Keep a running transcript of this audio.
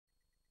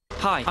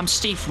Hi, I'm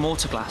Steve from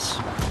Autoglass.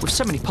 With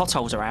so many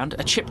potholes around,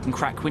 a chip can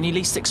crack when you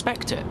least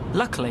expect it.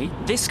 Luckily,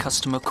 this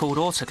customer called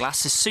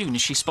Autoglass as soon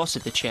as she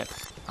spotted the chip.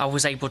 I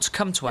was able to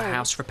come to her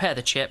house, repair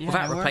the chip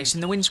without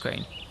replacing the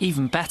windscreen.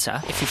 Even better,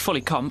 if you're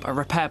fully comp, a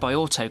repair by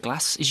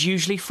Autoglass is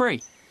usually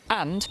free.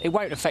 And it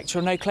won't affect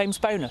your no-claims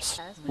bonus.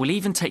 We'll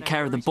even take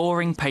care of the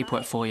boring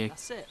paperwork for you.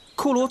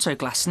 Call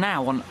Autoglass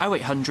now on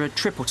 0800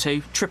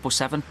 222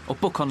 777 or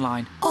book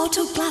online.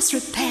 Autoglass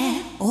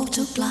repair,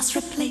 Autoglass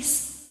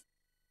replace.